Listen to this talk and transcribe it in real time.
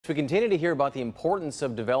We continue to hear about the importance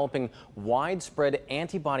of developing widespread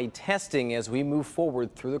antibody testing as we move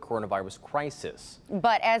forward through the coronavirus crisis.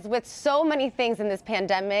 But as with so many things in this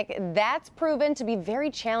pandemic, that's proven to be very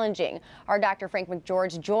challenging. Our Dr. Frank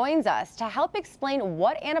McGeorge joins us to help explain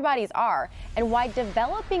what antibodies are and why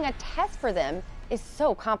developing a test for them is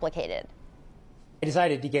so complicated. I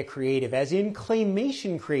decided to get creative, as in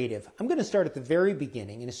claymation creative. I'm going to start at the very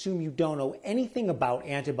beginning and assume you don't know anything about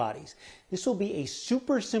antibodies. This will be a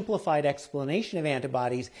super simplified explanation of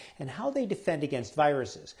antibodies and how they defend against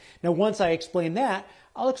viruses. Now, once I explain that,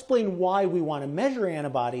 I'll explain why we want to measure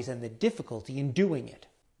antibodies and the difficulty in doing it.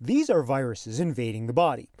 These are viruses invading the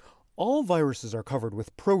body. All viruses are covered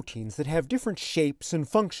with proteins that have different shapes and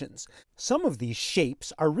functions. Some of these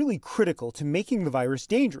shapes are really critical to making the virus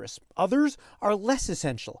dangerous. Others are less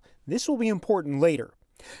essential. This will be important later.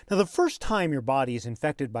 Now, the first time your body is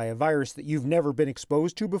infected by a virus that you've never been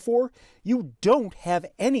exposed to before, you don't have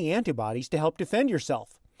any antibodies to help defend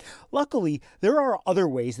yourself. Luckily, there are other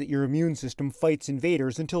ways that your immune system fights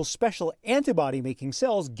invaders until special antibody-making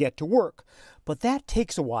cells get to work. But that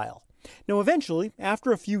takes a while. Now, eventually,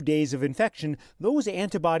 after a few days of infection, those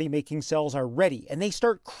antibody-making cells are ready and they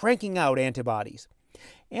start cranking out antibodies.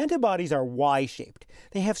 Antibodies are Y-shaped.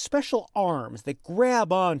 They have special arms that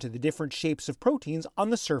grab onto the different shapes of proteins on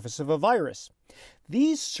the surface of a virus.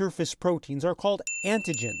 These surface proteins are called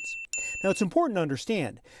antigens. Now, it's important to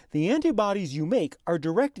understand, the antibodies you make are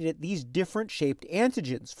directed at these different shaped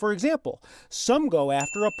antigens. For example, some go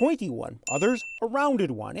after a pointy one, others a rounded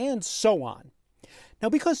one, and so on. Now,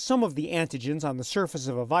 because some of the antigens on the surface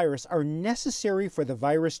of a virus are necessary for the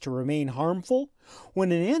virus to remain harmful,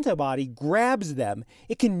 when an antibody grabs them,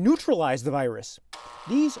 it can neutralize the virus.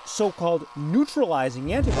 These so-called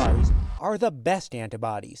neutralizing antibodies are the best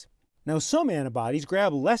antibodies. Now, some antibodies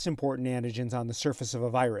grab less important antigens on the surface of a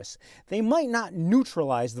virus. They might not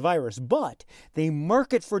neutralize the virus, but they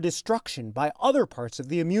mark it for destruction by other parts of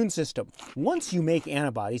the immune system. Once you make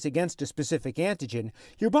antibodies against a specific antigen,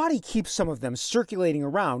 your body keeps some of them circulating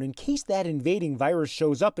around in case that invading virus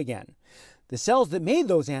shows up again. The cells that made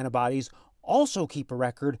those antibodies also keep a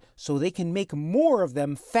record so they can make more of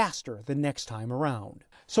them faster the next time around.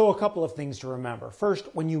 So a couple of things to remember. First,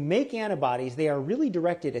 when you make antibodies, they are really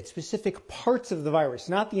directed at specific parts of the virus,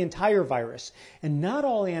 not the entire virus. And not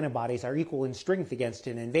all antibodies are equal in strength against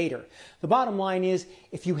an invader. The bottom line is,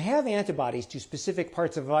 if you have antibodies to specific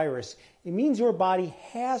parts of a virus, it means your body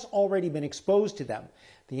has already been exposed to them.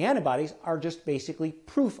 The antibodies are just basically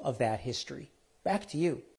proof of that history. Back to you.